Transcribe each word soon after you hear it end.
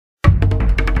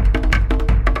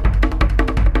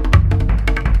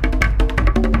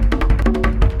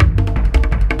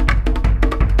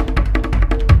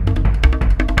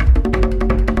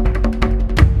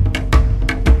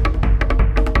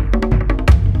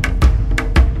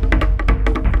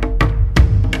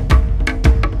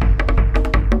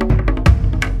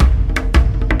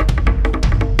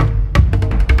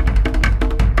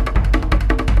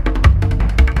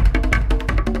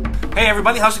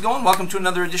everybody, how's it going? Welcome to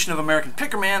another edition of American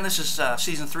Pickerman. This is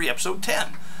Season 3, Episode 10.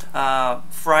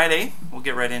 Friday, we'll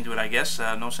get right into it, I guess.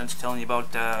 No sense telling you about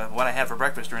what I had for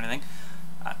breakfast or anything.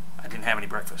 I didn't have any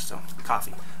breakfast, so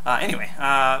coffee. Anyway,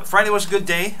 Friday was a good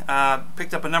day.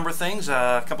 Picked up a number of things,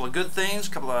 a couple of good things,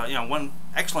 a couple of, one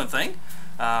excellent thing.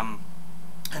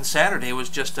 And Saturday was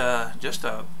just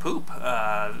a poop.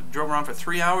 Drove around for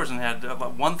 3 hours and had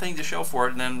one thing to show for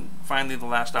it, and then finally the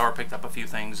last hour picked up a few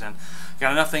things and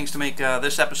got enough things to make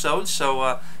this episode.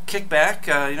 So kick back,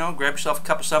 grab yourself a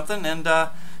cup of something and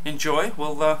enjoy.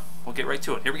 We'll get right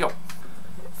to it. Here we go.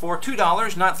 For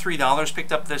 $2, not $3,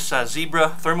 picked up this Zebra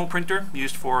thermal printer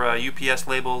used for UPS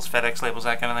labels, FedEx labels,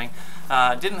 that kind of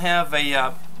thing. Didn't have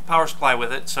a power supply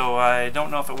with it, so I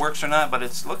don't know if it works or not, but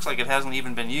it looks like it hasn't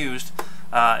even been used.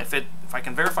 If I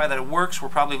can verify that it works, we're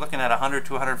probably looking at $100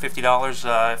 to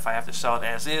 $150. If I have to sell it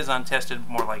as is, untested,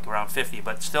 more like around $50.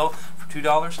 But still, for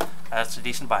 $2, that's a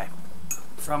decent buy.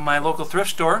 From my local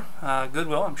thrift store,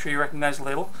 Goodwill. I'm sure you recognize the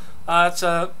label. It's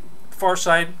a Far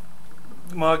Side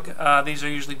mug. These are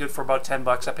usually good for about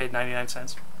 $10. I paid 99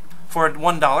 cents. For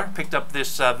 $1, picked up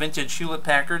this vintage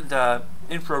Hewlett-Packard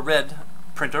infrared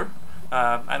printer.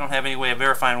 I don't have any way of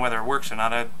verifying whether it works or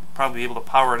not. I'd probably be able to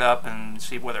power it up and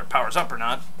see whether it powers up or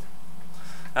not.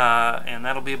 And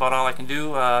that'll be about all I can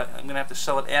do. I'm going to have to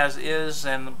sell it as is,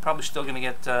 and I'm probably still going to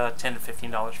get $10 to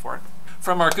 $15 for it.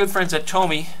 From our good friends at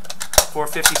Tomy, for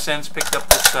 50 cents, picked up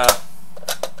this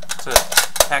it's a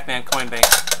pac-man coin bank.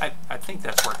 I think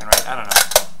that's working right. I don't know.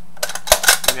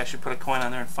 Maybe I should put a coin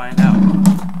on there and find out.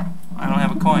 I don't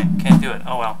have a coin. Can't do it.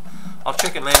 Oh well. I'll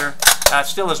check it later. It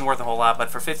still isn't worth a whole lot, but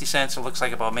for 50 cents, it looks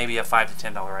like about maybe a $5 to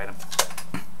 $10 item.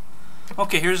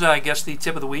 Okay, here's I guess the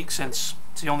tip of the week, since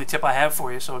it's the only tip I have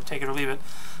for you, so take it or leave it.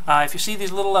 If you see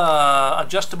these little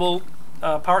adjustable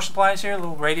power supplies here,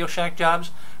 little Radio Shack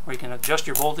jobs, where you can adjust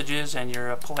your voltages and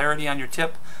your polarity on your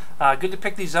tip, good to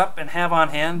pick these up and have on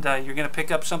hand. You're going to pick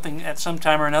up something at some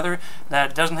time or another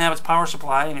that doesn't have its power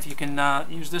supply, and if you can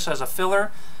use this as a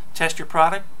filler, test your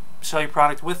product, sell your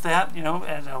product with that,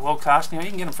 at a low cost. You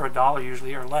can get them for $1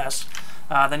 usually or less.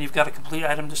 Then you've got a complete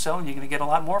item to sell, and you're going to get a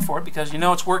lot more for it because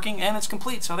it's working and it's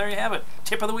complete. So there you have it.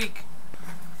 Tip of the week.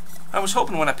 I was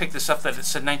hoping when I picked this up that it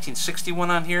said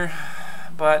 1961 on here,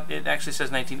 but it actually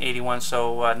says 1981,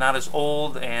 so not as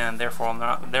old and therefore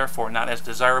not as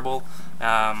desirable.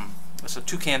 It's a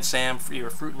Toucan Sam, for your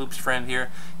Fruit Loops friend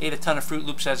here. Ate a ton of Fruit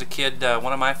Loops as a kid.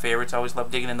 One of my favorites. I always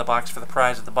loved digging in the box for the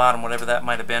prize at the bottom, whatever that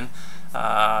might have been.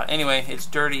 Anyway, it's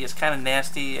dirty. It's kind of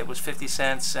nasty. It was 50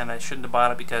 cents, and I shouldn't have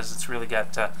bought it because it's really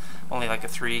got only like a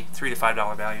 $3 to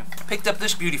 $5 value. Picked up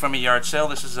this beauty from a yard sale.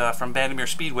 This is from Bandimere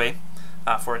Speedway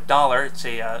for $1. It's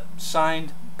a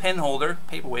signed pen holder,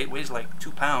 paperweight, weighs like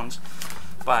 2 pounds,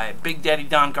 by Big Daddy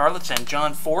Don Garlitz and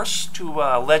John Force, two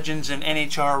legends in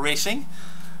NHR racing.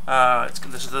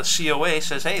 This is the COA,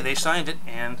 says, hey, they signed it,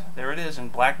 and there it is in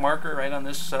black marker right on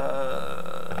this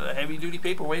heavy-duty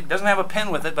paperweight. It doesn't have a pen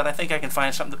with it, but I think I can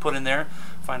find something to put in there,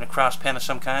 find a cross pen of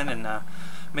some kind, and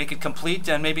make it complete,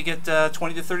 and maybe get $20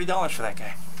 to $30 for that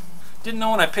guy. Didn't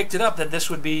know when I picked it up that this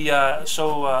would be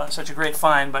such a great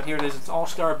find, but here it is. It's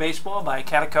All-Star Baseball by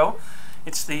Catico.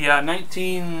 It's the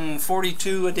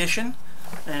 1942 edition,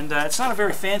 and it's not a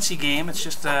very fancy game. It's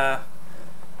just kind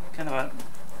of a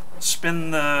spin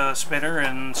the spinner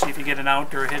and see if you get an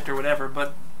out or a hit or whatever, but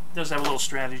it does have a little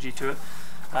strategy to it.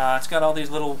 It's got all these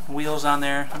little wheels on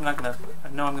there. I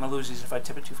know I'm gonna lose these if I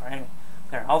tip it too far. Anyway,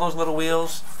 there, all those little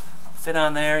wheels fit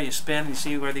on there. You spin, you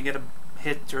see whether you get a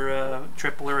hit or a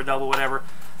triple or a double, whatever.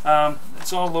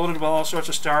 It's all loaded with all sorts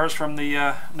of stars from the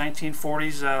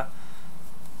 1940s,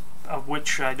 of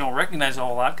which I don't recognize a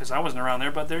whole lot because I wasn't around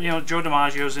there, but there, Joe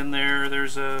DiMaggio's in there.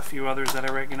 There's a few others that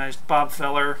I recognized. Bob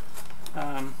Feller.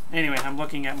 Anyway, I'm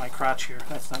looking at my crotch here.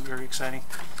 That's not very exciting.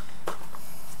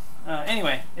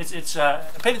 Anyway, I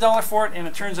paid $1 for it, and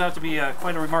it turns out to be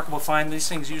quite a remarkable find. These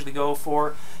things usually go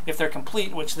for, if they're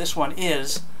complete, which this one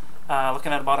is,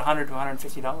 looking at about $100 to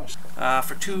 $150.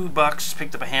 For $2,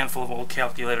 picked up a handful of old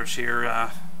calculators here.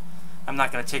 I'm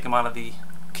not going to take them out of the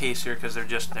case here because they're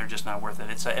just not worth it.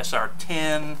 It's a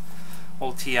SR10,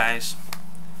 old TIs,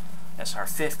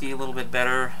 SR50, a little bit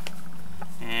better,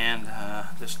 and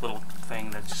this little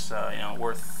thing that's not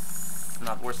worth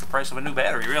the price of a new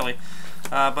battery, really.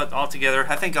 But altogether,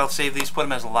 I think I'll save these, put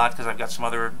them as a lot, because I've got some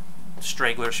other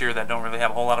stragglers here that don't really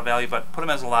have a whole lot of value, but put them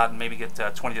as a lot and maybe get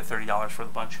 $20 to $30 for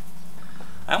the bunch.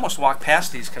 I almost walked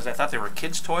past these because I thought they were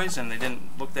kids' toys and they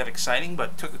didn't look that exciting,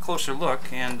 but took a closer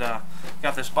look and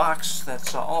got this box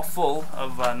that's all full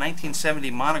of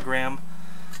 1970 monogram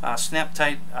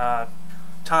snap-tight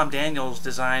Tom Daniels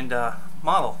designed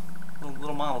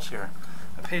little models here.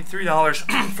 I paid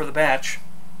 $3 for the batch,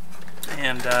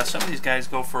 and some of these guys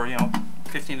go for, you know,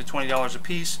 $15 to $20 a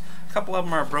piece. A couple of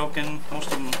them are broken.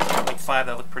 Most of them, like 5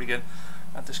 that look pretty good.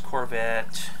 Got this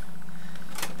Corvette.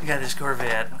 We got this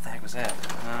Corvette. What the heck was that?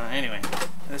 Anyway,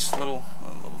 this little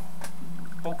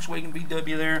Volkswagen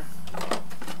VW there.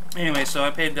 Anyway, so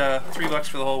I paid $3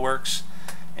 for the whole works,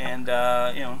 and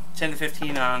you know, 10 to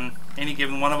 15 on any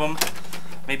given one of them.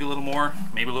 Maybe a little more,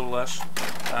 maybe a little less.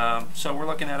 So we're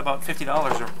looking at about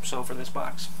 $50 or so for this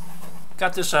box.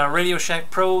 Got this Radio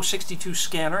Shack Pro 62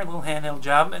 scanner, a little handheld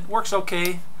job. It works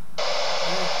okay.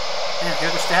 Yeah, hear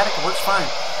the static? It works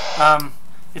fine.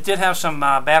 It did have some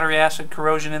battery acid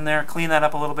corrosion in there. Clean that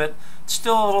up a little bit. It's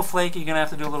still a little flaky. You're going to have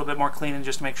to do a little bit more cleaning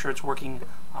just to make sure it's working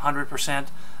 100%.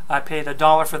 I paid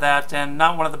 $1 for that, and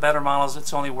not one of the better models.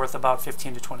 It's only worth about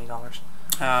 $15 to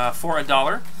 $20. For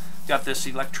 $1, got this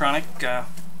electronic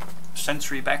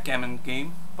sensory backgammon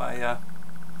game by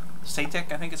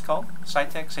Saytech, I think it's called.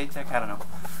 Saytech, I don't know.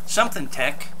 Something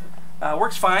Tech.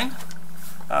 Works fine.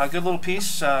 Good little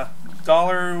piece.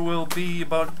 Dollar will be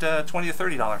about $20 to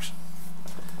 $30.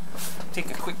 Take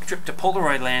a quick trip to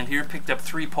Polaroid land here. Picked up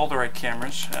 3 Polaroid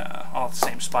cameras, all at the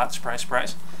same spot. Surprise,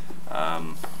 surprise.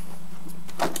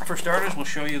 For starters, we'll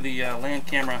show you the land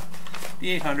camera,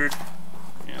 the 800.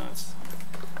 You know, it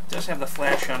does have the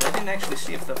flash on it. I didn't actually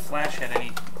see if the flash had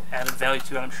any added value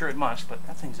to it. I'm sure it must, but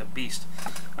that thing's a beast.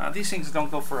 These things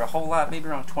don't go for a whole lot, maybe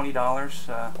around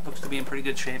 $20. Looks to be in pretty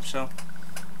good shape, so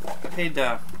I paid,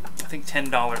 I think,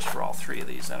 $10 for all 3 of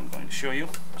these that I'm going to show you.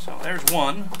 So there's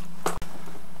one.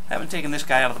 Haven't taken this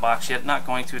guy out of the box yet. Not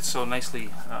going to. It's so nicely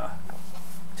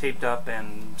taped up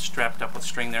and strapped up with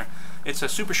string there. It's a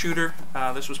super shooter.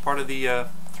 This was part of the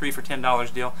 3 for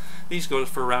 $10 deal. These goes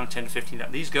for around $10 to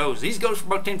 $15. These goes for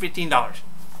about $10 to $15.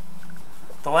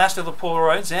 The last of the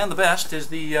Polaroids, and the best, is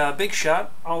the Big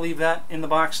Shot. I'll leave that in the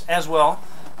box as well.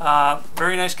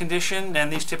 Very nice condition,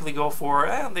 and these typically go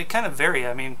for, they kind of vary.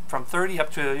 I mean, from $30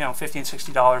 up to, you know, $50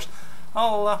 $60.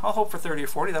 I'll hope for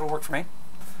 $30 or $40. That'll work for me.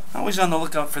 Always on the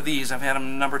lookout for these. I've had them a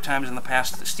number of times in the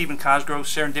past. The Stephen Cosgrove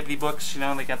Serendipity books. You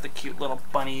know, they got the cute little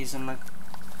bunnies and the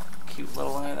cute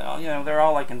little, you know, they're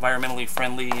all like environmentally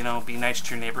friendly. You know, be nice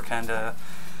to your neighbor kind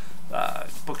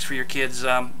of books for your kids.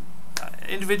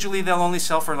 Individually, they'll only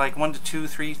sell for like $1 to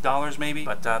 $2, $3 maybe.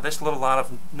 But this little lot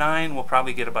of 9 will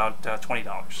probably get about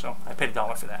 $20. So I paid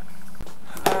 $1 for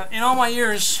that. In all my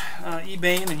years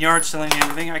eBaying and yard selling and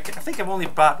everything, I think I've only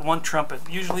bought one trumpet.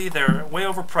 Usually they're way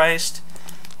overpriced,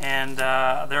 and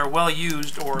they're well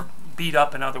used, or beat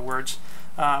up, in other words.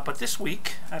 But this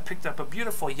week I picked up a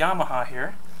beautiful Yamaha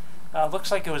here.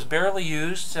 Looks like it was barely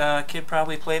used. Kid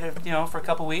probably played it, you know, for a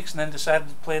couple weeks and then decided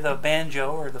to play the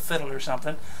banjo or the fiddle or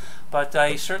something. But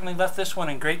he certainly left this one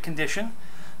in great condition.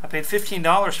 I paid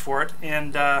 $15 for it,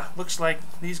 and looks like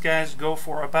these guys go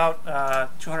for about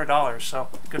 $200. So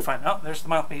good find. Oh, there's the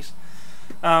mouthpiece.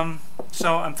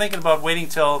 So I'm thinking about waiting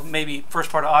till maybe first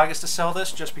part of August to sell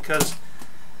this, just because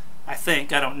I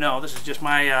don't know, this is just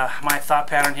my my thought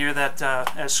pattern here, that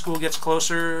as school gets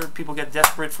closer, people get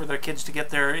desperate for their kids to get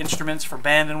their instruments for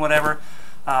band and whatever.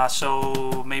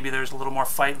 So maybe there's a little more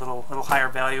fight, little higher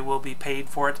value will be paid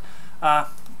for it.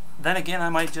 Then again, I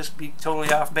might just be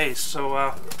totally off base.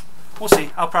 So we'll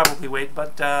see. I'll probably wait,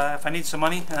 but if I need some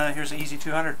money, here's an easy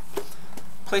 200.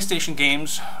 PlayStation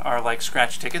games are like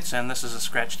scratch tickets, and this is a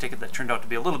scratch ticket that turned out to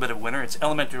be a little bit of a winner. It's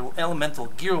Elemental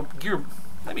Gear.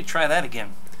 Let me try that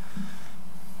again.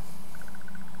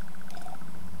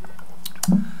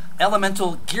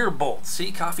 Elemental Gear Bolt.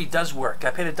 See, coffee does work. I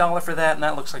paid $1 for that, and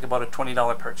that looks like about a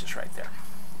 $20 purchase right there.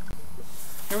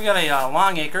 Here we got a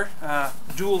Longacre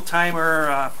dual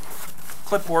timer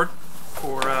clipboard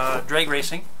for drag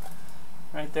racing.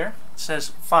 Right there. It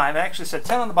says 5. Actually, it said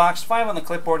 10 on the box, 5 on the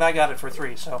clipboard. I got it for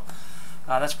 3, so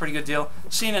that's a pretty good deal. I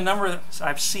saw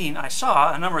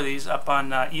a number of these up on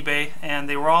eBay, and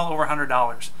they were all over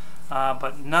 $100.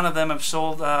 But none of them have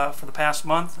sold for the past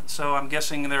month, so I'm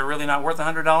guessing they're really not worth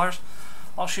 $100.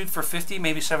 I'll shoot for 50,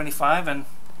 maybe 75, and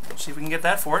see if we can get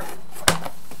that for it.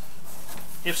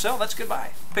 If so, that's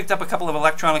goodbye. Picked up a couple of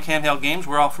electronic handheld games.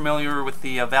 We're all familiar with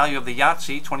the value of the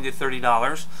Yahtzee, $20 to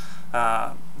 $30.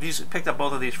 Picked up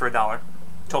both of these for $1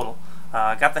 total.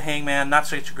 Got the Hangman, not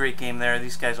such a great game there.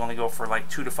 These guys only go for like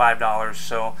 $2 to $5,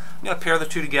 so I'm going to pair the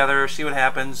two together, see what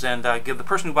happens, and give the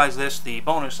person who buys this the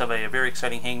bonus of a very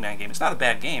exciting Hangman game. It's not a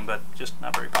bad game, but just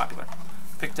not very popular.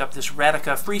 Picked up this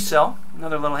Radica Free Cell,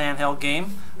 another little handheld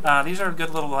game. These are a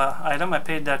good little item. I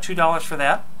paid $2 for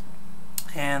that,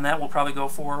 and that will probably go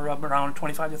for around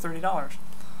 $25 to $30.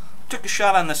 Took a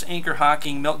shot on this Anchor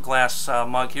Hawking milk glass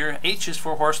mug here. H is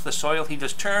for horse, the soil he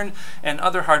does turn, and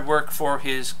other hard work for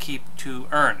his keep to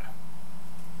earn.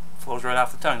 Flows right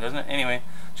off the tongue, doesn't it? Anyway,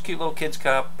 it's a cute little kid's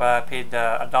cup. Paid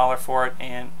 $1 for it,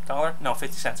 and $1? No,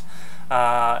 50 cents.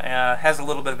 Has a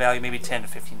little bit of value, maybe $10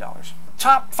 to $15.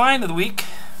 Top find of the week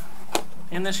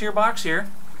in this here box here.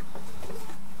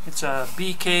 It's a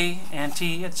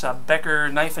BK&T. It's a Becker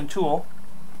knife and tool,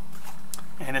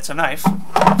 and it's a knife,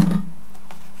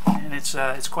 and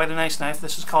it's quite a nice knife.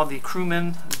 This is called the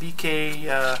Crewman BK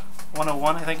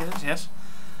 101, I think it is. Yes,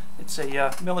 it's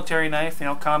a military knife, you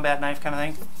know, combat knife kind of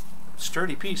thing.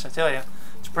 Sturdy piece, I tell you.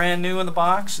 It's brand new in the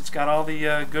box. It's got all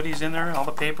the goodies in there, all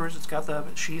the papers. It's got the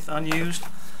sheath unused.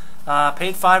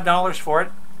 Paid $5 for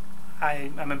it.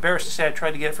 I'm embarrassed to say I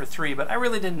tried to get it for $3, but I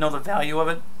really didn't know the value of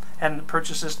it. Hadn't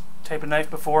purchased this type of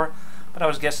knife before, but I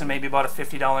was guessing maybe about a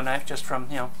 $50 knife just from,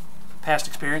 you know, past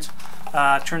experience.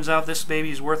 Turns out this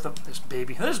baby is worth this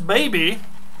baby is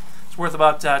worth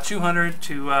about $200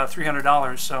 to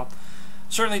 $300. So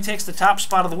certainly takes the top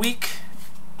spot of the week.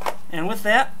 And with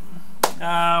that,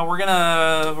 we're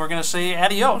gonna say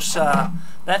adios.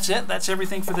 That's it. That's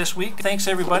everything for this week. Thanks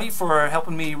everybody for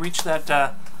helping me reach that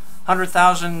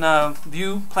 100,000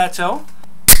 view plateau.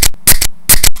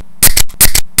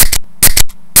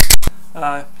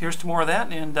 Here's to more of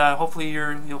that, and hopefully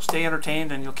you'll stay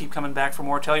entertained and you'll keep coming back for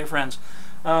more. Tell your friends.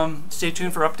 Stay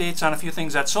tuned for updates on a few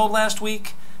things that sold last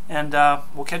week, and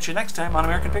we'll catch you next time on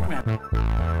American Pickerman.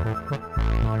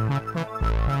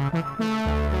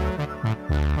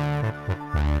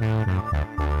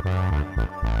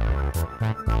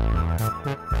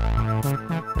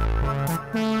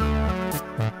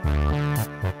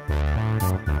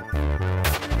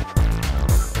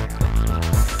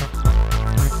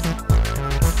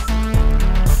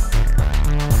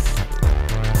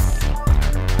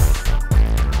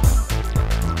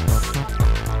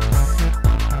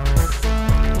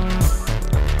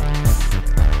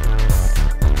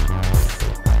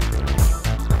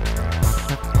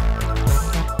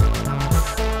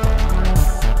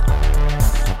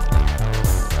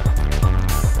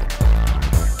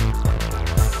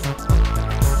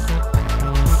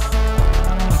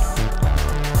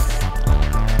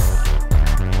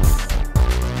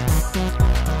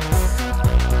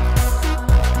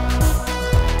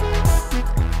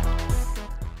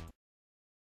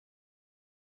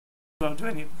 Don't do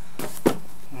any.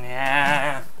 Yeah.